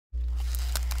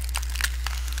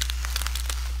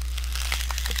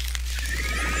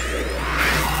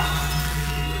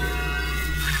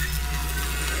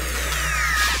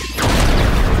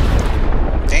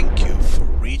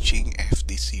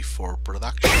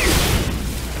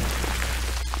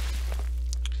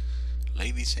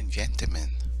Ladies and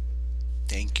gentlemen,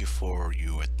 thank you for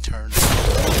your eternal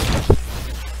support,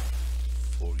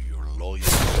 for your loyalty,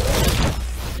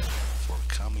 for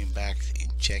coming back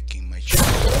and checking my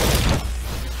channel,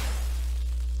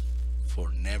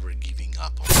 for never giving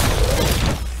up on me,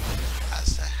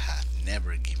 as I have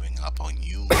never given up on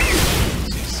you.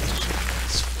 This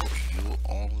is for you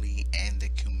only and the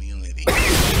community. Giving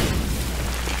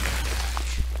back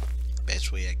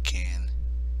best way I can.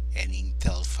 Any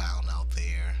intel found out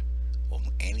there on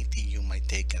anything you might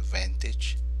take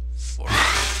advantage for.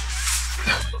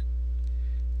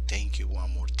 Thank you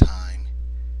one more time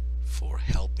for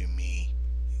helping me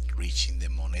reaching the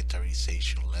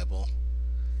monetarization level.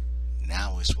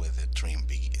 Now is where the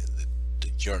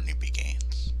journey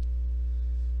begins.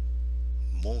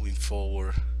 Moving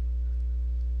forward,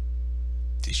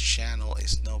 this channel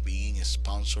is not being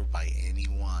sponsored by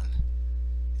anyone.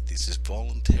 This is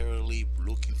voluntarily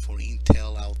looking for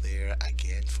intel out there,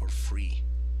 again for free,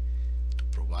 to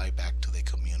provide back to the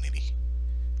community.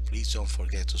 Please don't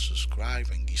forget to subscribe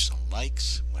and give some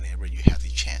likes whenever you have the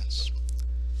chance.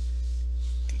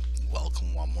 And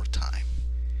welcome one more time.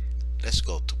 Let's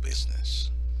go to business.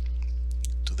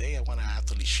 Today I want to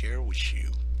actually share with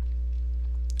you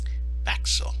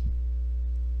Paxo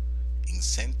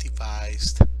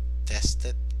Incentivized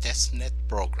Testnet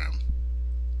program.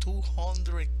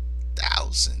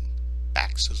 200,000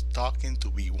 Paxos talking to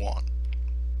be won.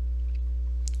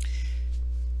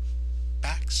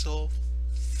 PAXO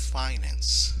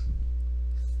Finance,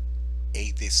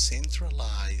 a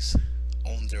decentralized,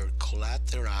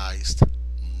 undercollateralized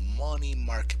money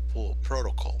market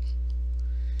protocol,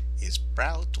 is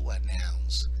proud to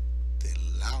announce the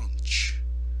launch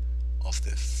of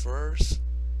the first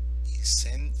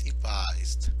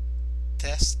incentivized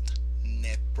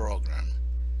testnet program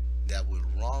that will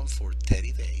run for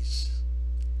 30 days,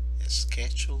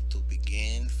 scheduled to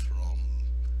begin from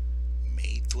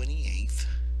May 28th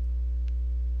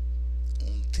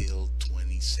until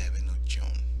 27th of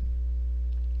June.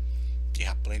 You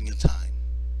have plenty of time.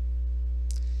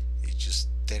 It just,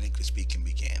 technically speaking,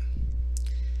 began.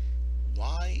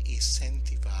 Why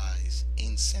incentivize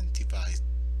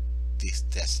this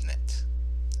testnet?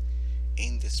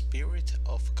 In the spirit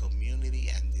of community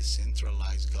and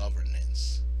decentralized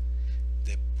governance,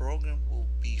 the program will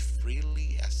be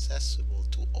freely accessible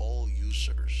to all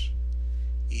users.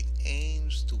 It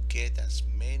aims to get as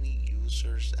many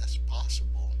users as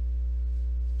possible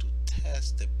to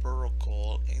test the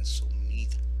protocol and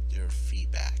submit their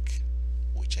feedback,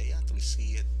 which I actually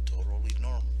see it totally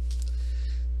normal.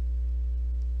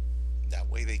 That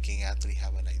way they can actually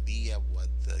have an idea of what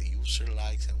the user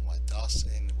likes and what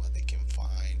doesn't, what they can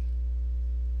find.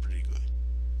 Pretty good.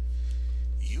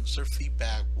 User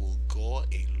feedback will go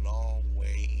a long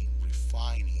way in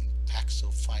refining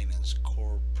PAXO Finance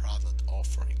core product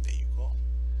offering. There you go.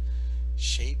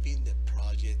 Shaping the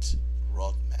project's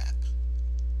roadmap.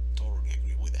 Totally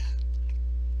agree with that.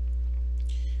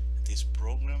 This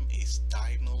program is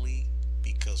timely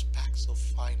because PAXO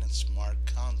Finance smart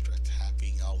contracts have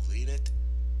been audited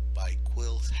by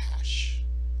QuillHash,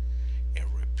 a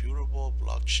reputable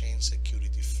blockchain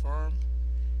security firm,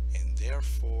 and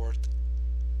therefore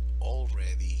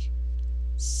already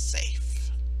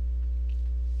safe.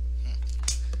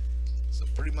 So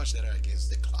pretty much they're against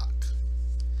the clock.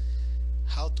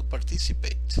 How to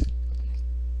participate?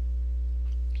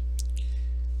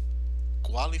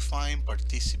 Qualifying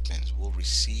participants will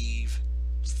receive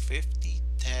 50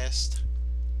 test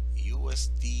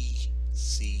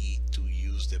USDC to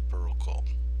use the protocol.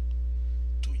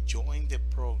 To join the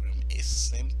program is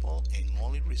simple and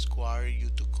only require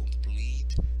you to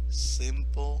complete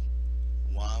simple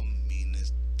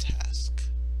 1-minute task.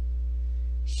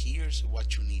 Here's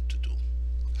what you need to do.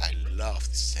 I love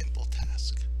this simple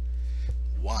task.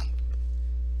 1.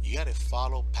 You gotta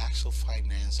follow PAXO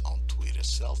Finance on Twitter.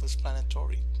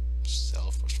 Self-explanatory.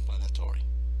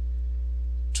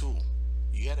 2.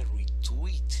 You gotta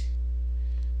retweet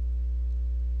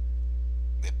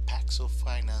the PAXO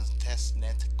Finance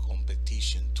Testnet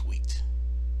competition tweet.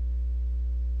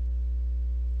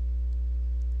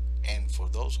 And for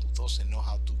those who doesn't know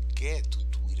how to get to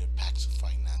Twitter PAXO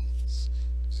Finance,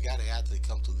 you gotta actually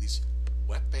come to this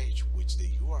webpage, which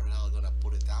the URL I'm gonna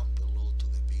put it down below to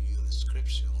the video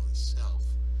description itself,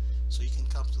 so you can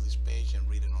come to this page and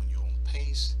read it on your own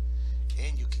pace.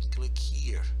 And you can click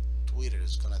here. Twitter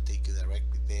is gonna take you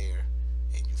directly there,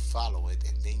 and you follow it,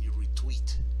 and then you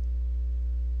retweet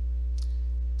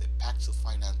the PAXO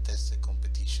Finance Tested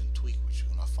Competition tweet, which you're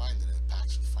gonna find in the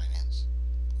PAXO Finance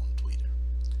on Twitter.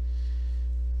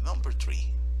 Number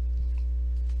 3,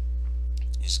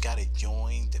 you just gotta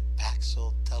join the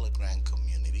Paxo Telegram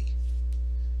community.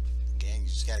 Again, you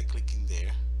just gotta click in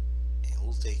there and it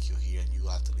will take you here and you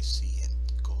actually see and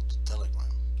go to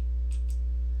Telegram.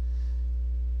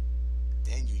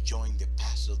 Then you join the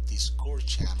Paxo Discord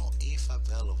channel if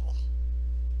available.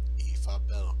 If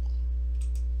available.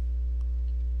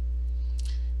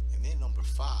 And then number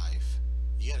 5,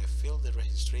 you gotta fill the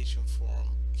registration form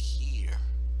here.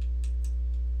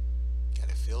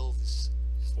 Gotta fill this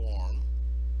form.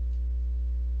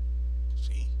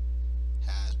 See,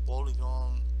 has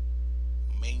Polygon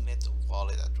mainnet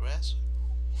wallet address,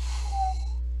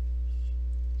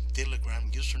 Telegram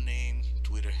username,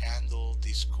 Twitter handle,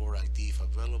 Discord ID if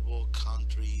available,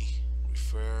 country,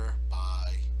 refer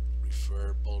by,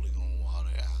 refer Polygon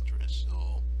wallet address.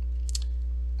 So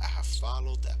I have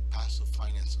followed that PAXO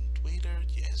Finance on Twitter.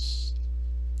 Yes,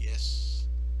 yes,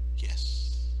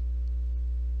 yes.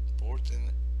 Important.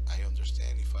 I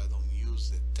understand if I don't use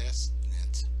the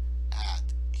testnet ad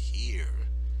here,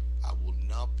 I will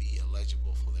not be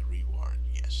eligible for the reward.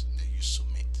 Yes, and then you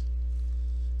submit.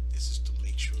 This is to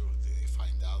make sure that they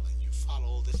find out that you follow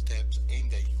all the steps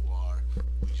and that you are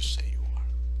who you say you are.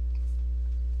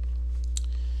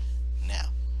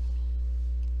 Now,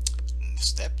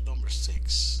 step number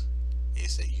 6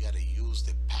 is that you got to use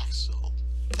the PAXO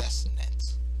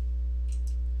Testnet,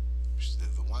 which is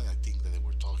the one I think that they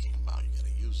were talking about. You got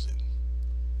to use it.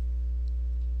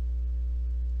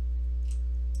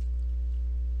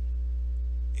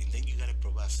 And then you got to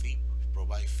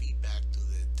provide feedback to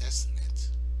the testnet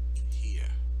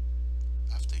here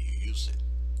after you use it.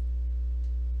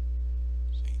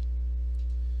 See?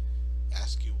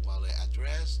 Ask you wallet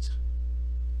addressed.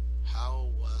 How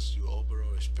was your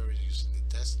overall experience using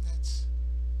the testnet?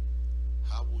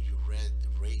 How will you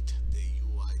rate the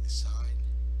UI design?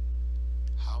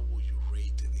 How will you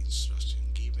rate the instruction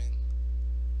given?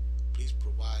 Please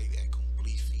provide a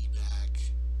complete feedback,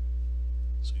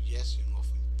 suggestion of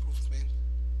improvement.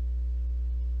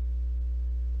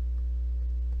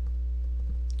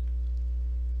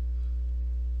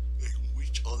 And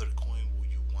which other coin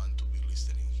would you want to be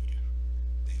listed in here?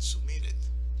 Then submit it.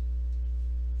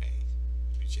 Okay?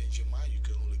 If you change your mind, you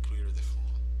can only clear the form.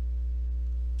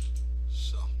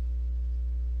 So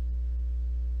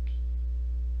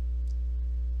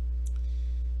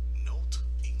note,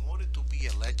 in order to be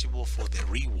eligible for the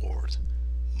reward,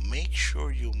 make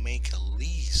sure you make at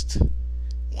least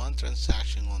one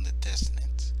transaction on the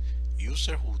testnet.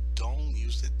 Users who don't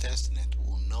use the testnet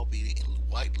will not be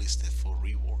whitelisted for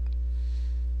reward.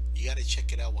 You gotta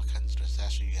check it out what kind of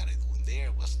transaction you gotta do in there.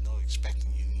 I was not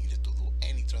expecting you needed to do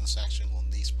any transaction on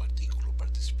this particular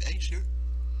participation,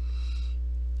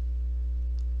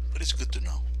 but it's good to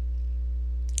know.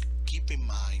 Keep in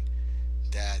mind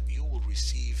that you will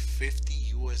receive 50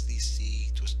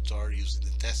 USDC to start using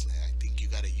the testnet. I think you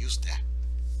gotta use that,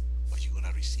 what you're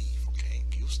gonna receive. Okay,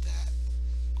 use that,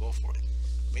 go for it.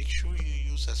 Make sure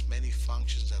you use as many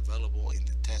functions available in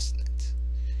the testnet.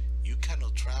 You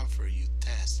cannot transfer your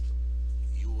test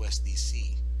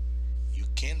USDC. You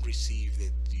can receive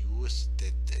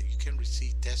you can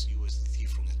receive test USDC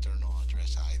from external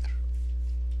address either.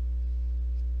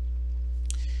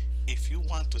 If you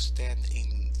want to stand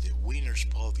in the winner's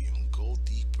podium, go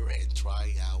deeper and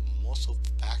try out most of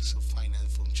PAXO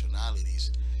Finance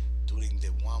functionalities during the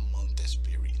 1-month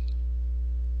experience.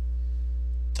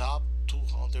 Top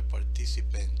 200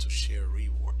 participants to share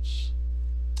rewards.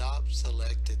 Top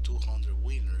selected 200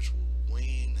 winners will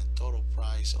win a total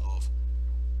prize of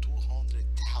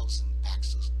 200,000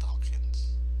 PAXO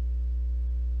tokens.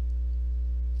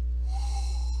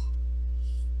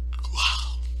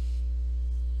 Wow.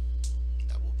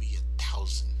 That will be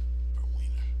 1,000 per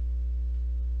winner.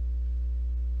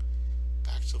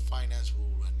 PAXO Finance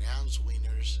will announce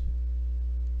winners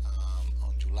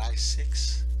on July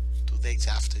 6th, 2 days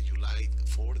after July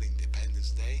 4th, the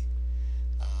Independence Day,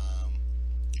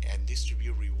 and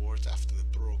distribute rewards after the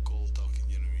protocol token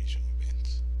generation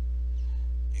event.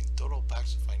 In total,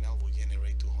 PAXO Finance will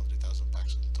generate 200,000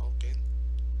 PAXO token.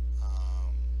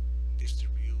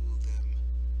 Distribute them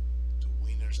to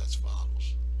winners as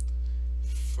follows.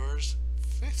 First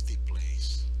 50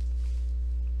 place.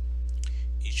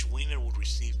 Each winner will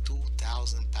receive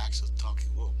 2,000 PAXO token.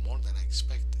 Well, more than I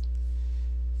expected.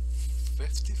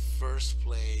 51st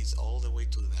place all the way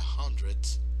to the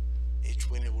hundreds. Each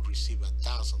winner will receive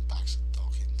 1,000 PAXO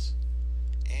tokens,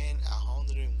 and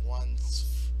 101st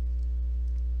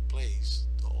place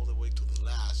all the way to the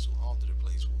last 200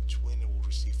 place, which winner will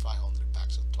receive 500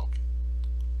 PAXO tokens.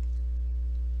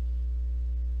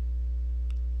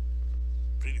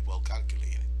 Pretty well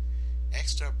calculated.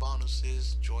 Extra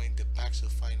bonuses: join the PAXO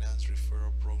Finance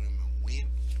referral program and win.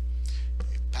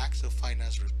 PAXO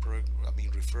Finance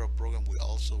referral program will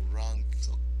also run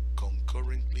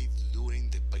concurrently during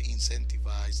the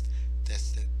incentivized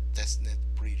testnet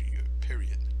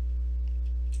period.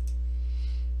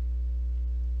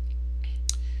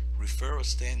 Referrals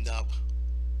stand up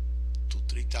to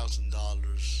 $3,000,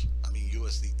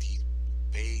 USDT,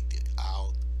 paid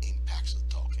out in PAXO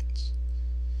tokens.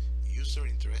 User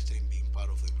interested in being part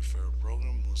of the referral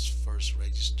program must first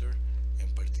register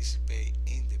and participate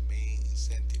in the main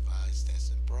incentivized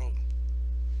testnet program.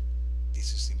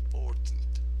 This is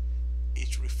important.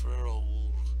 Each referral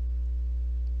will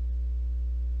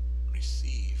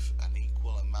receive an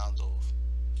equal amount of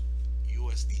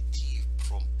USDT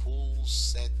from pools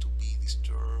set to be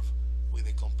disturbed with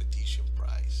a competition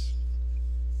price.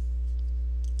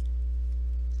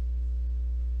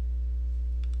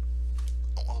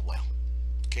 Oh well,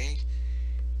 okay.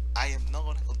 I am not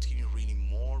going to continue reading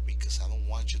more because I don't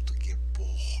want you to get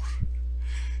bored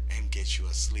and get you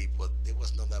asleep. But there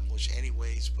was not that much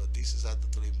anyways, but this is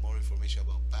actually more information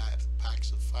about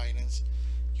PAXO Finance.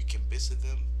 You can visit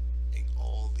them in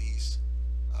all these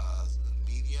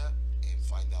media and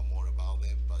find out more about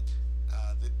them. But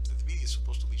the video is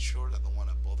supposed to be short. I don't want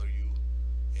to bother you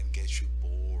and get you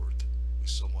bored with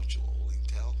so much old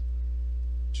intel.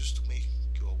 Just to make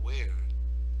you aware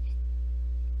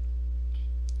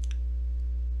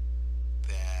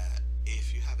that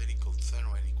if you have any concern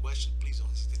or any question, please don't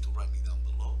hesitate to write me down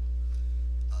below.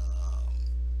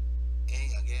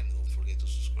 And again, don't forget to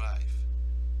subscribe.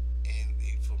 And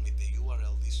for me, the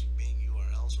URL, this main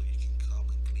URL, so you can come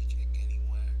and click it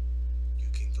anywhere. You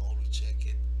can go to check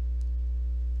it.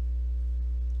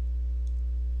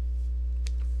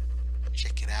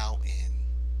 Check it out in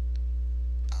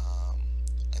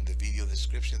the video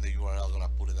description. The URL, I'm gonna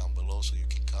put it down below so you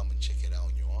can come and check it out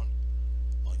on your own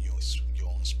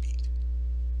speed.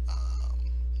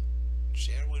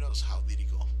 Share with us how did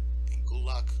it go, and good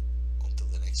luck until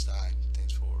the next time.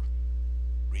 Thanks for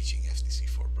reaching FTC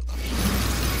for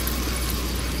production.